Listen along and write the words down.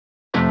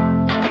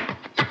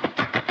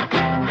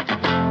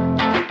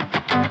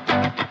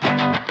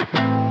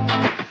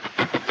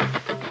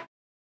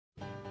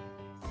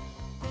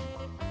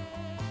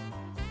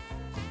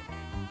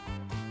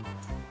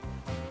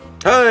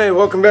Hi,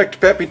 welcome back to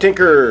Pappy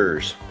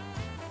Tinkers.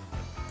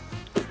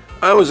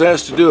 I was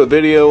asked to do a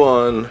video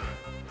on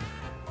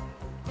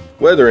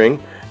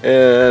weathering,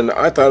 and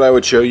I thought I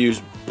would show you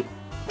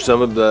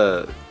some of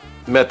the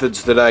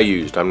methods that I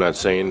used. I'm not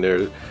saying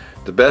they're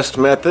the best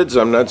methods,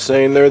 I'm not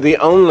saying they're the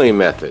only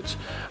methods.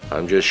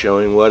 I'm just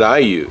showing what I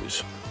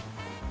use.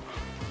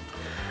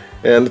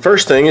 And the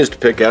first thing is to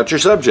pick out your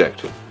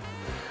subject.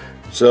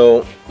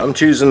 So I'm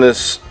choosing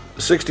this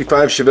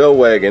 65 Chevelle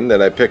wagon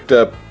that I picked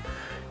up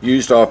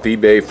used off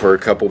eBay for a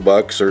couple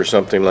bucks or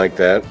something like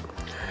that.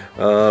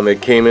 It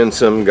came in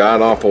some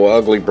god-awful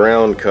ugly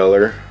brown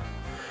color,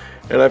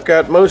 and I've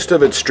got most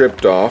of it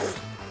stripped off.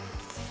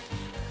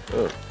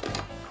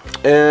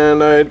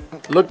 And I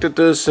looked at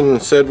this and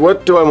said,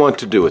 what do I want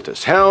to do with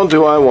this? How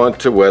do I want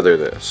to weather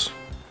this?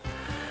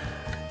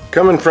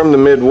 Coming from the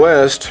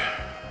Midwest,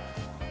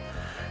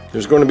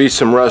 there's going to be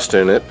some rust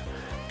in it,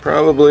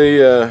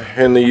 probably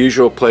in the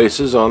usual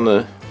places, on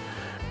the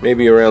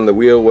maybe around the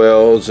wheel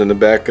wells and the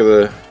back of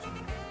the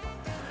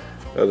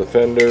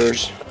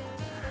fenders,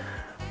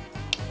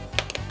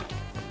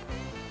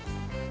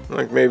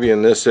 like maybe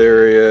in this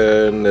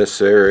area,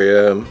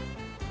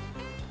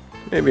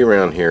 maybe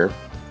around here.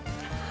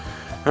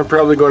 I'm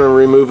probably going to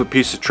remove a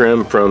piece of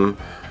trim from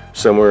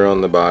somewhere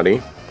on the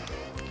body.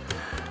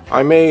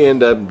 I may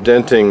end up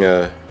denting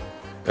a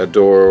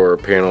door or a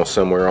panel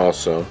somewhere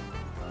also.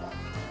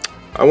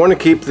 I want to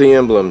keep the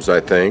emblems, I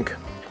think.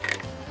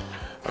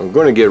 I'm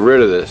going to get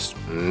rid of this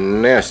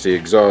nasty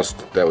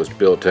exhaust that was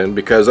built in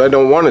because I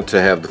don't want it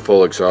to have the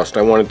full exhaust.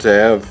 I want it to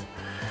have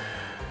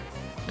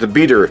the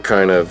beater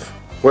kind of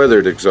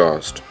weathered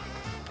exhaust.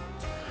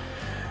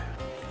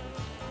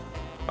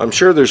 I'm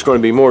sure there's going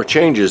to be more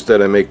changes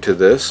that I make to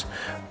this,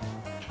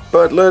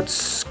 but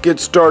let's get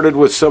started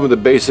with some of the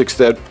basics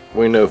that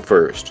we know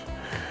first.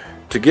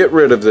 To get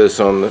rid of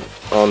this on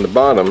the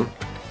bottom,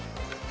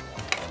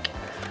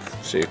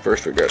 see,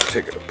 first we got to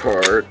take it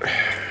apart.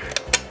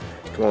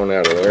 Come on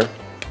out of there.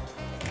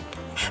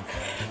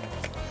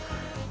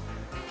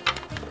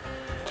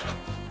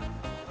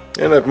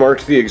 And I've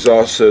marked the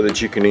exhaust so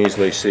that you can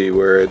easily see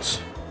where it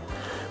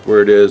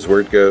is, where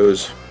it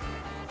goes.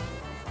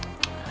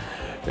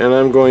 And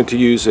I'm going to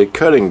use a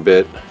cutting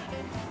bit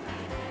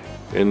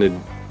in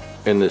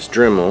this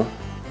Dremel,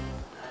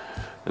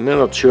 and then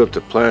I'll chew up the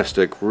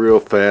plastic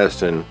real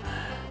fast and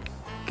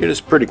get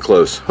us pretty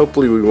close.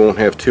 Hopefully we won't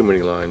have too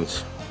many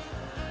lines,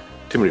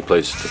 too many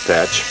places to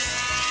attach.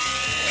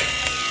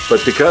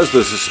 But because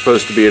this is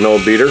supposed to be an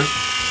old beater,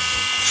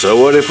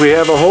 so what if we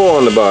have a hole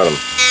on the bottom?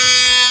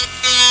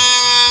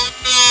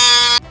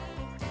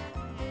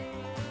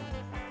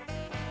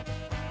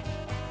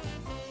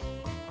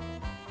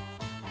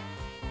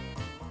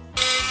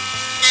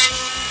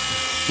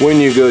 When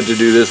you go to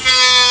do this,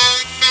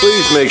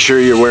 please make sure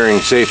you're wearing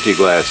safety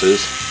glasses.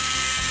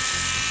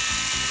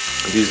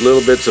 These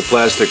little bits of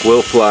plastic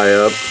will fly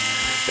up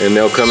and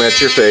they'll come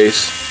at your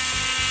face.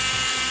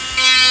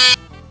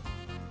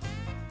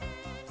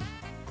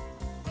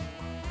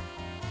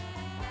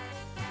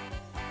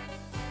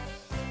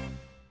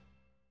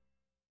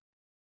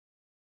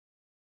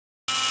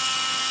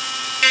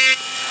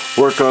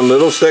 Work on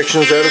little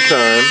sections at a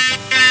time.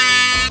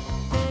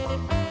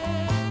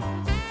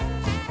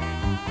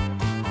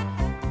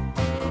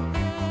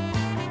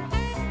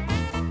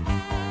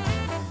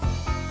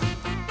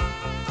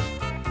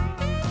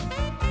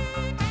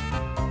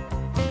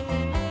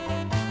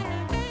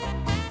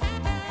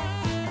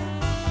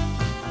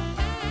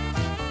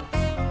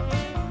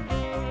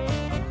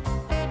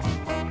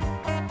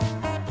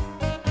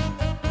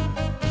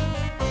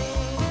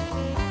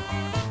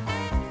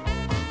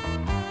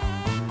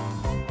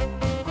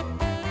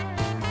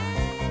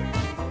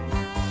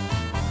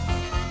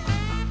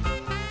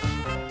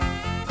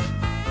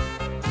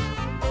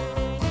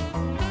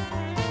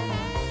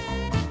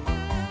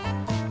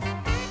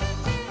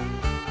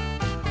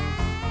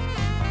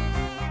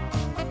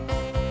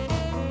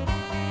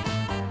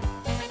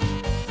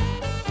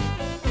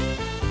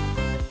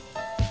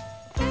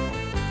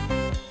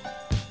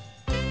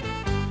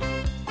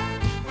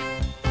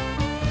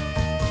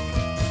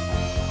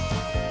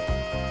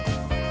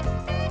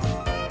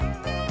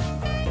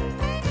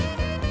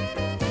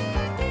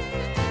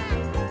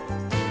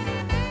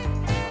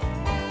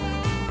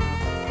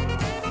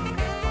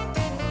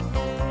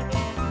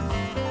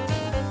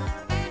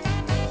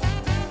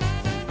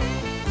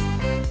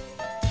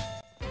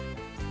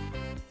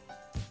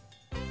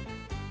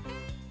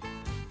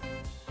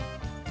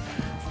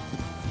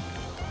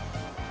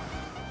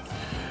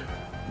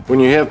 When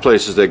you have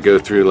places that go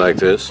through like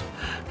this,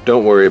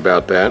 don't worry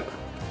about that.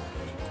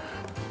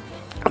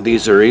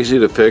 These are easy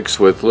to fix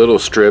with little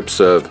strips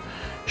of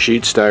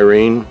sheet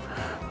styrene,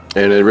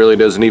 and it really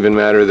doesn't even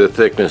matter the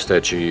thickness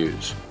that you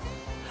use.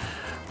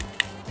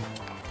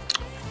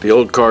 The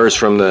old cars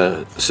from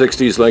the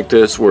 60s like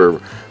this were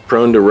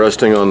prone to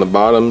rusting on the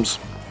bottoms.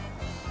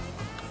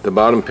 The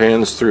bottom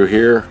pans through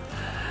here,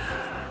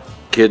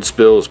 kid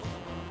spills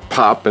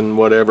pop and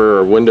whatever,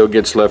 or window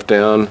gets left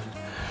down,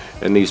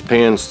 and these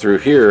pans through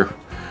here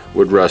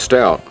would rust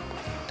out.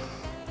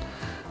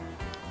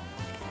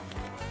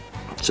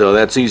 So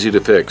that's easy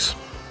to fix.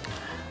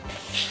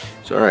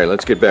 So alright,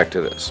 let's get back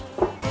to this.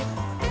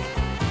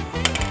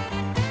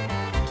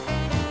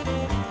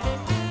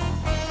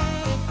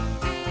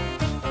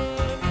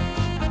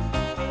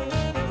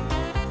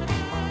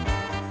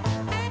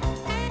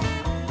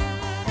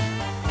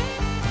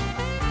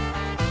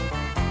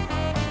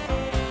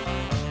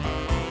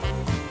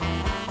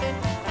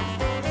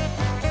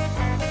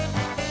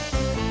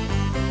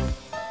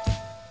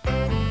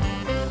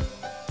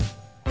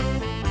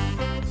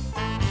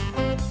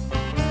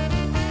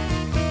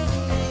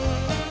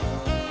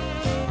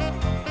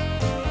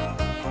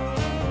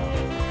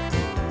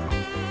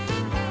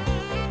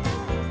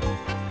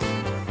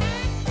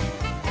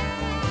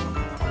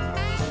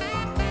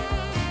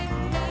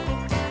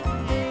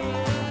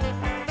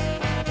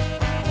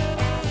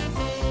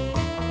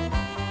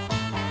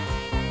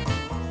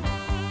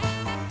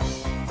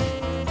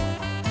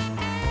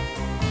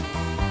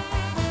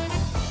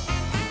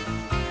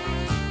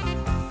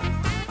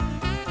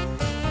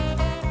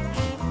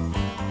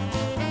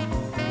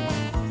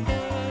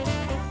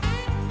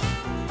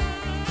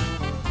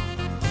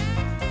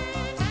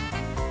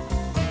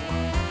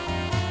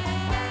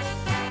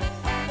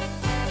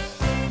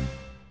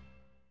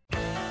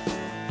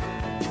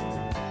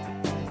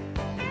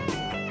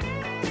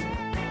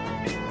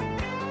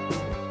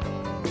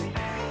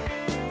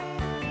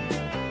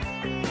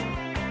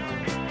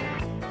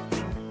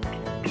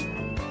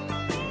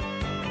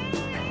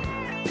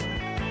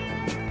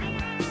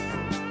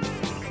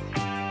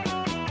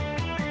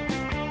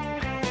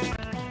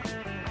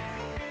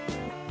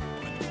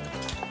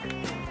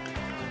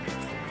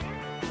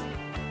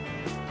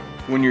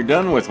 When you're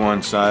done with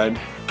one side,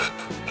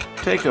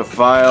 take a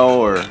file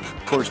or a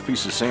coarse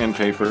piece of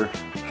sandpaper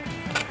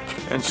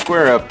and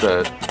square up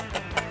the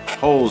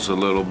holes a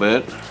little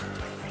bit.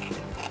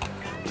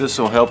 This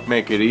will help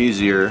make it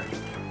easier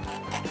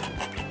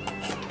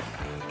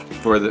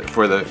for the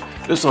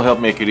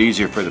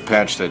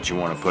patch that you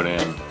want to put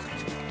in.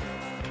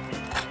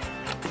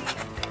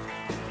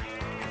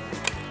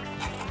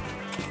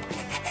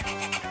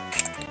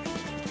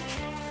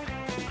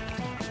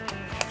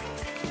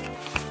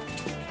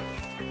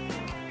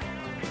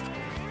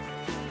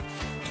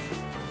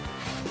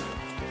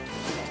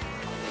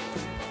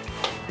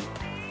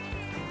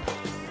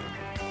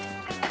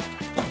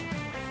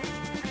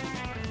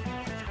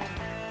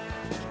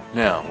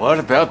 Now, what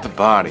about the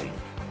body?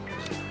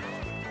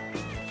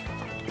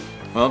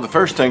 Well, the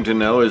first thing to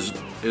know is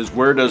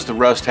where does the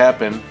rust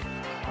happen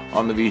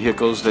on the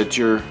vehicles that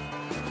you're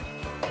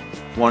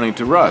wanting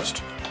to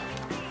rust.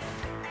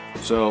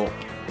 So,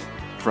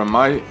 from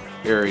my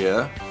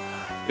area,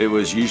 it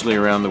was usually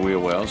around the wheel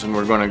wells, and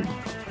we're going to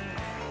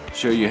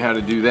show you how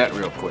to do that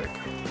real quick.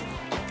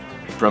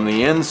 From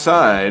the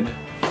inside,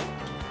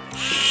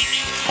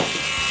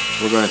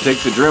 we're going to take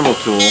the Dremel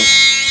tool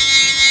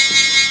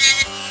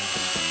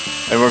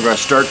and we're going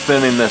to start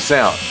thinning this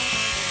out.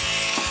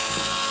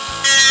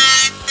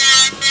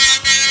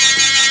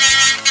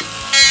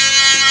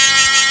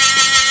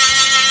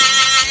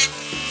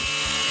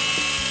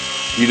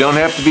 You don't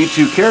have to be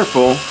too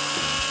careful.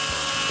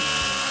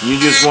 You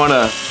just want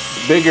a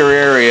bigger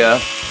area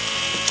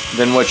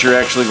than what you're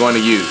actually going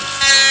to use.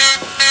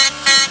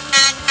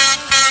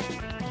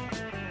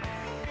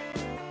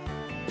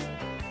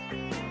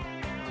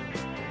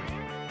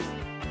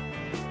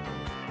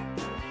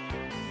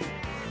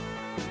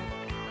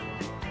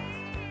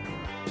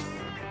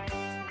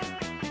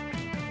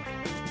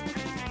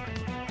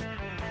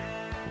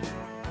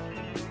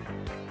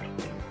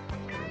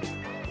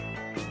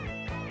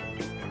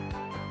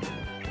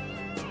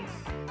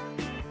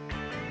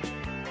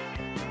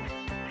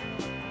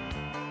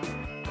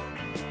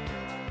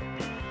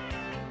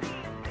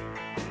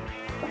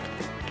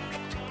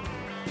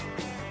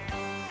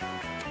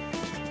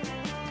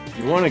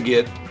 You want to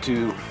get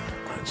to,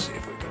 let's see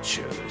if we can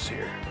show this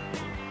here.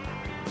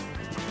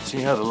 See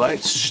how the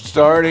light's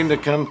starting to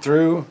come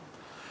through?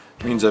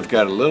 Means I've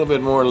got a little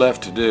bit more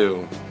left to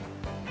do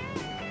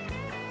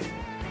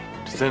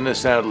to thin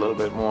this out a little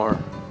bit more.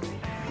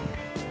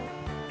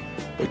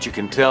 But you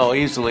can tell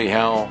easily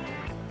how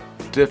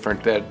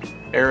different that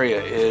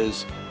area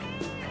is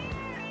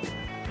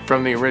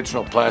from the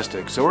original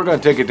plastic. So we're going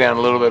to take it down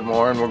a little bit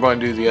more, and we're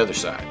going to do the other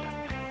side.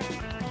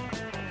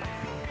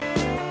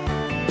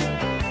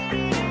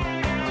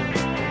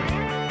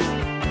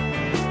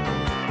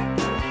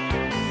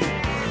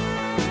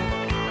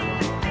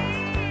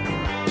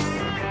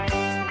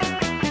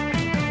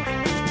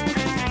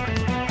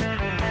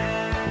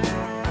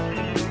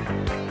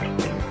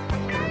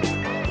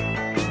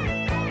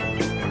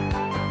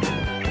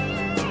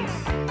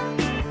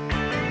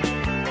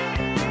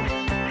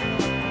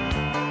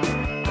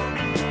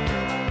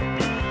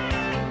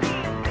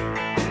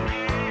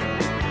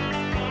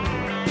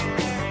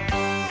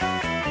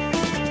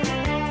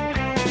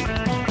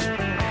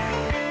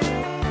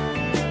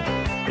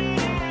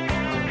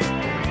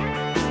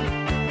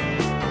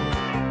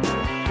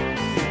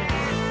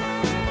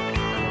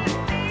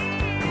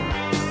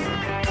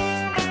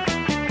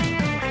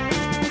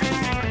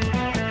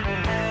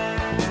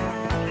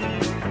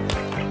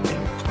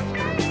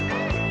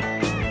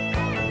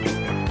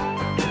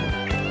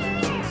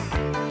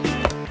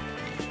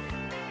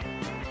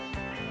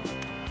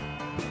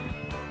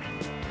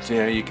 See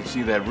how you can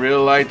see that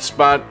real light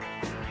spot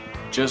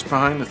just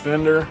behind the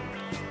fender?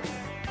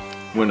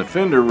 When the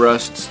fender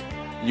rusts,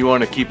 you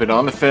want to keep it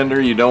on the fender.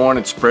 You don't want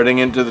it spreading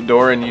into the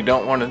door, and you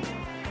don't want it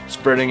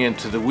spreading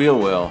into the wheel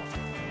well.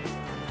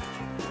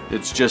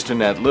 It's just in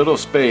that little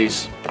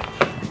space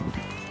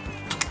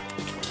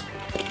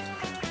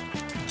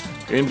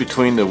in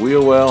between the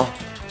wheel well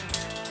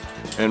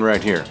and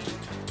right here.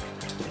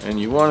 And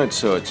you want it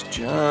so it's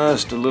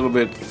just a little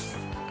bit.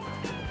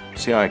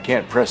 See how I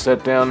can't press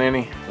that down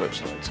any?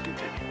 Whoops, let's get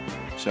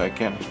that. So I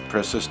can't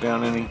press this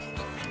down any.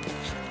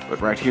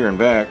 But right here and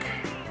back,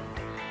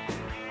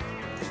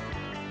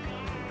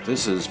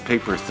 this is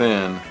paper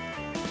thin,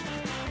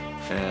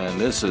 and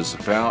this is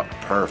about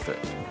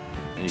perfect.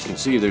 And you can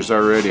see there's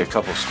already a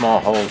couple small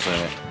holes in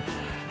it.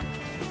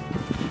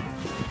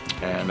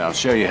 And I'll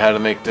show you how to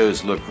make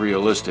those look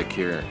realistic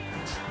here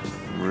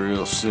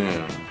real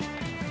soon.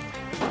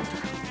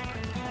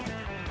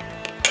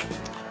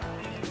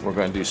 We're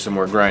going to do some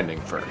more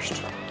grinding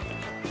first.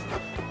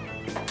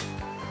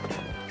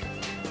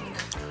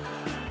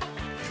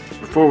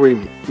 Before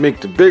we make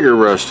the bigger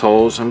rust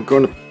holes, I'm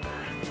going to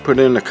put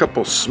in a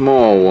couple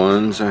small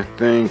ones. I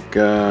think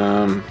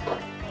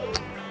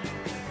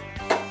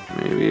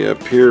maybe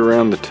up here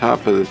around the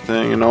top of the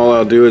thing. And all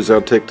I'll do is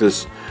I'll take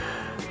this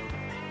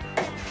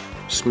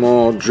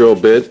small drill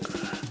bit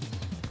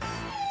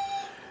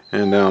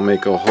and I'll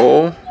make a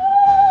hole.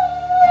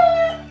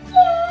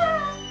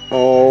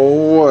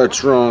 Oh,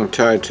 what's wrong,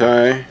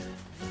 Tai-Tai?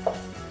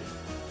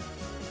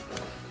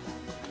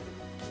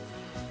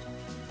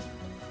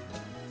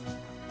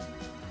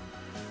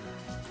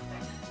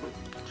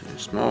 A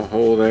small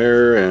hole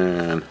there,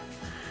 and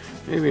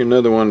maybe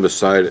another one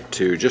beside it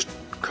too, just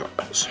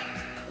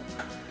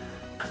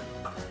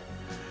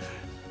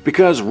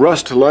because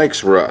rust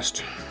likes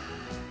rust.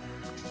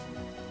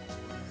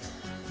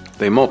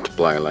 They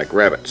multiply like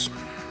rabbits.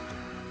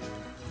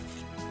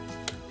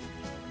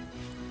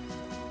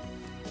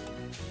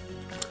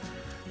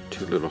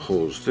 Two little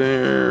holes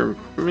there.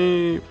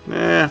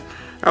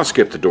 I'll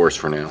skip the doors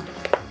for now.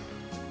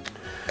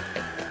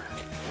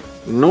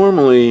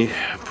 Normally,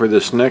 for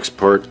this next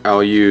part,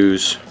 I'll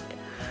use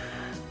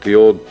the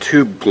old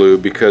tube glue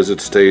because it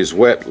stays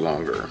wet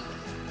longer.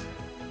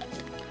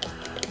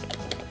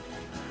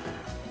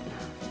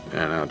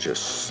 And I'll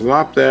just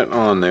slop that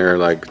on there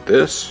like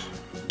this.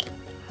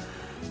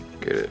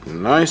 Get it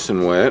nice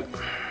and wet.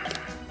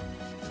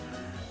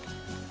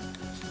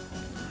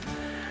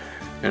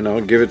 And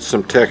I'll give it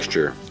some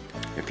texture.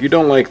 If you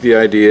don't like the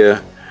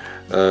idea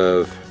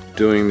of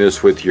doing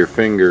this with your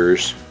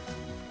fingers,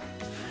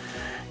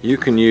 you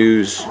can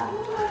use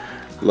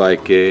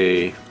like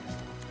a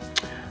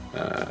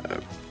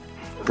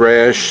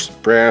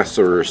brass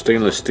or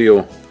stainless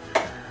steel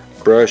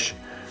brush.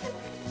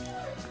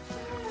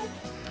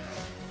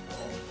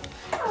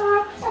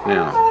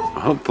 Now,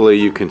 hopefully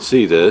you can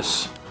see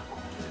this,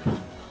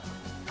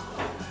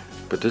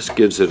 but this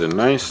gives it a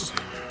nice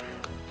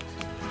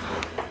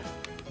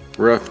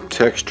rough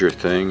texture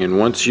thing, and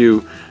once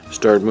you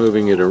start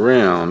moving it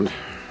around,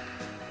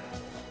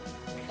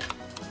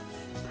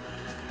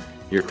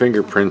 your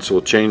fingerprints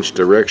will change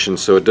direction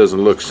so it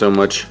doesn't look so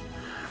much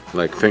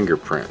like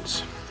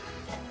fingerprints.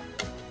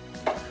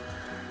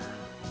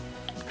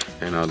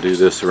 And I'll do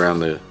this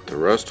around the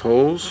rust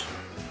holes.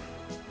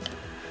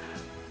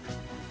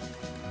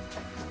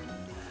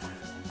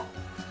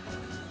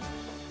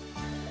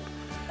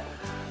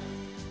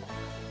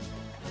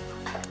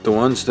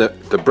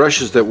 The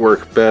brushes that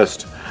work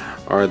best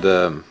are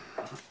the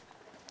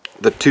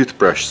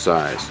toothbrush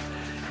size,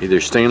 either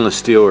stainless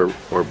steel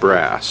or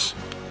brass,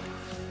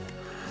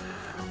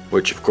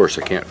 which of course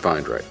I can't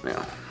find right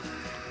now.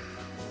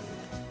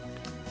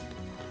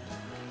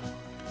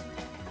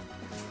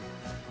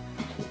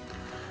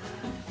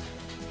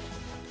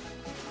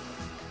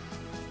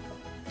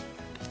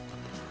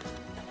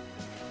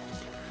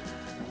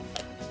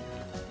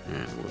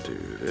 And we'll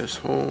do this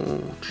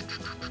hole.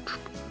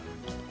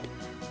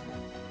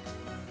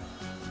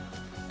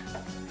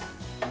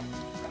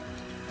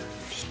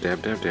 Dab,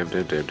 dab, dab,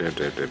 dab, dab, dab,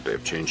 dab, dab,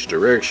 dab. Change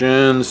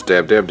directions.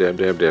 Dab, dab, dab,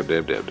 dab, dab,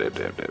 dab, dab, dab,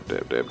 dab,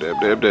 dab, dab, dab,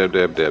 dab, dab,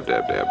 dab, dab,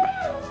 dab, dab.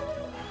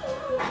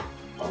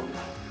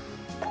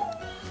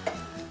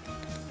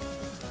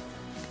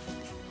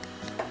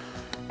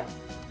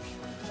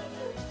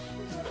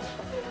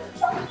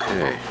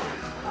 Okay.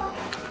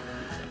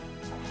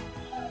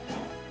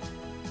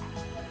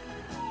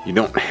 You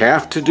don't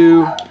have to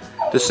do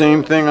the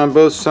same thing on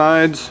both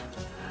sides,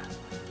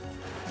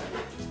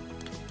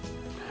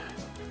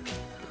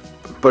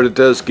 but it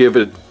does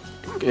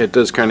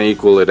kind of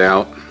equal it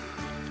out.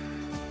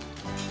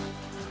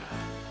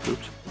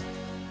 Oops.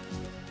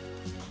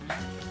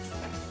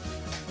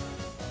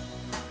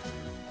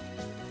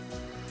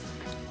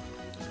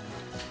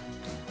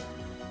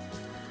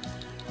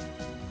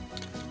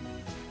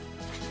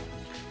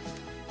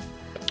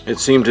 It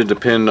seemed to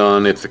depend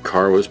on if the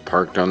car was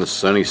parked on the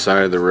sunny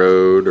side of the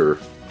road or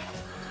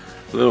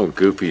little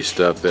goofy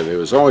stuff that it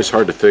was always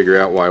hard to figure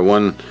out why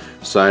one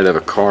side of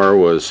a car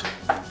was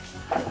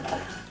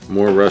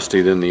more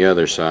rusty than the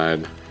other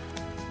side.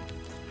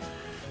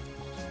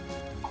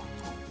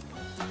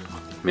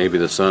 Maybe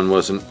the sun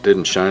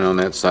didn't shine on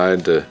that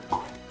side to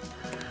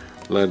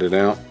let it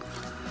out.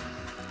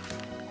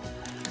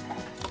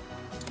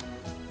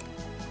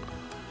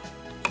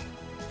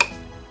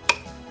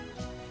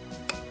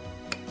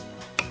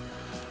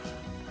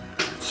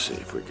 Let's see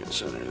if we can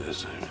center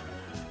this.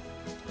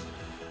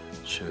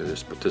 Show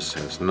this, but this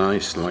has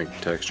nice light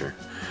texture.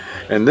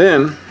 And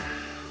then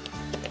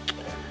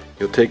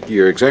you'll take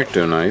your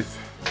X-Acto knife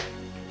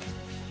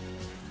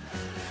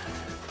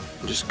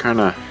and just kind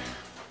of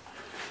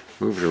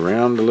move it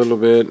around a little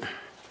bit,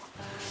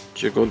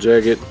 jiggle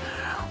jag it.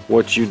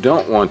 What you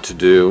don't want to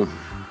do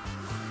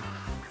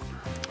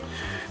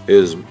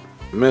is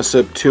mess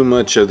up too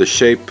much of the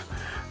shape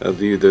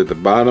of either the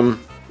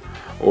bottom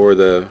or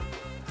the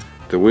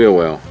wheel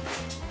well.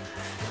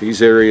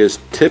 These areas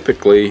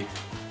typically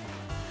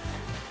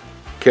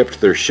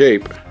kept their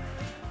shape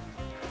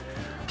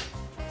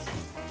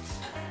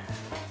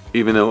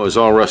even though it was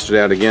all rusted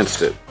out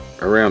against it,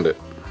 around it.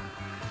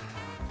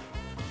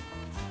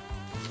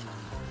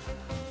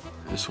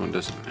 This one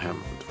doesn't have,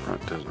 the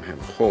front doesn't have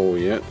a hole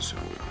yet, so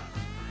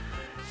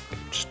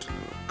just a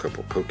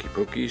couple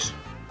pokies.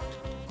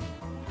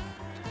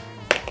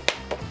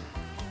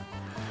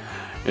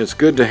 It's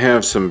good to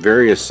have some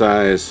various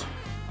size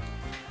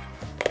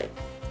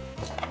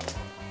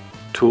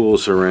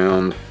tools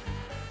around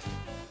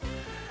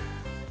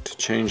to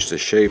change the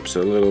shapes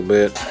a little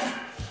bit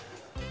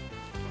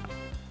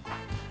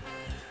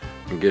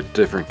and get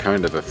different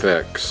kind of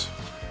effects.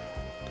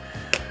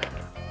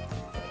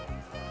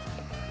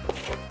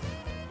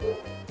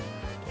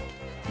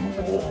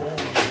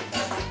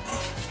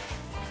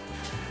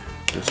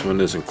 This one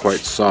isn't quite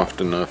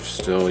soft enough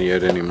still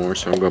yet anymore,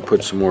 so I'm going to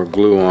put some more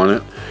glue on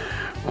it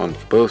on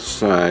both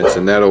sides,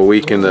 and that'll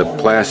weaken the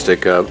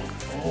plastic up.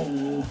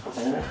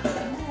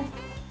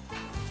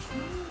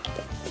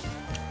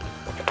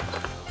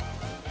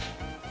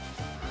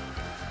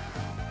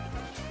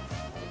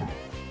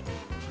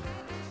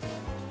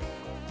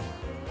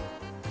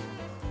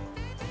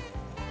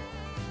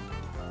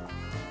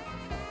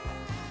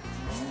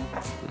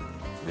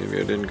 Maybe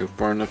I didn't go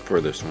far enough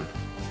for this one.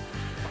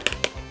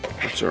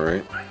 That's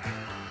alright.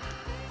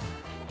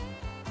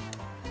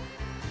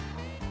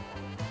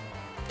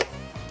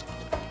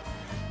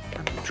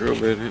 Put the drill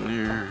bit in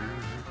here.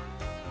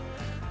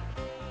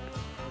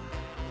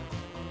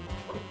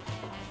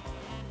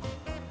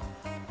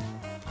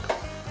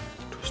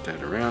 Twist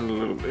that around a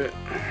little bit.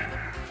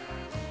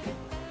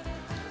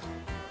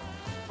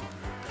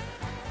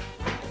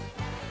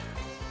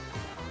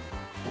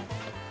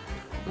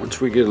 Once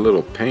we get a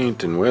little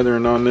paint and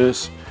weathering on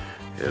this,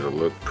 it'll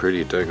look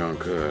pretty daggone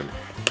good.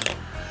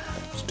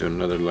 Let's do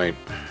another light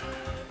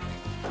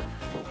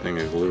thing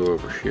of glue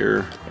over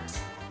here.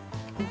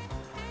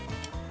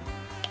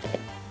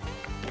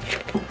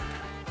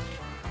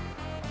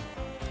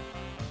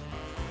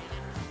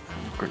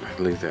 I'm going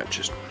to leave that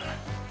just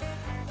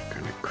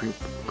kind of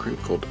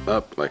crinkled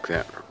up like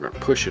that. We're going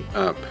to push it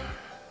up,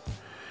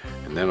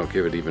 and that'll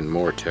give it even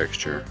more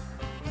texture.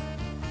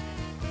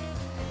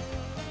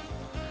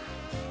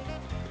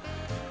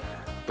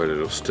 But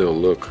it'll still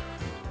look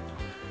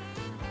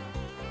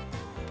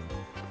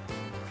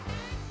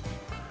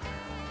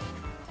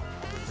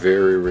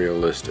very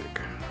realistic.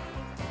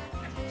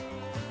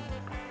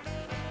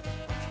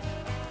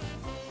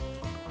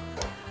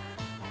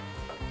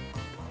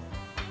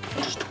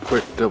 Just a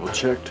quick double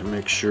check to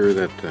make sure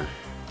that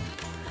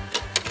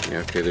yeah,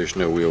 okay, there's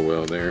no wheel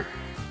well there.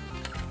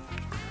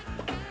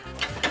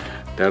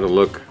 That'll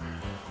look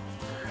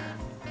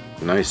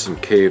nice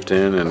and caved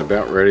in and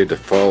about ready to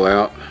fall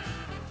out.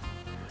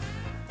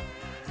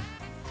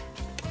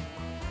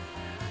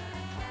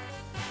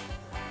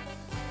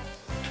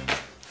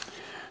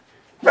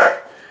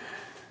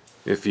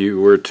 If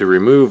you were to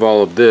remove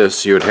all of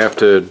this, you would have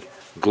to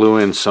glue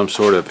in some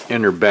sort of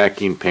inner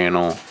backing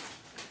panel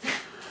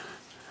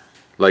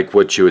like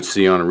what you would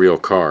see on a real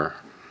car.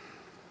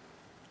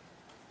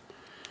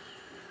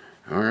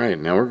 Alright,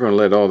 now we're going to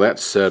let all that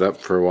set up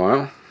for a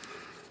while.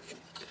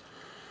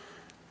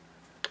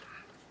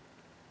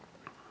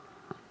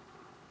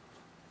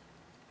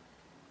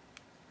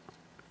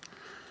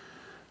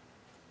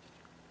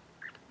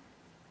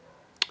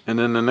 And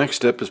then the next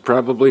step is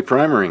probably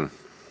primering.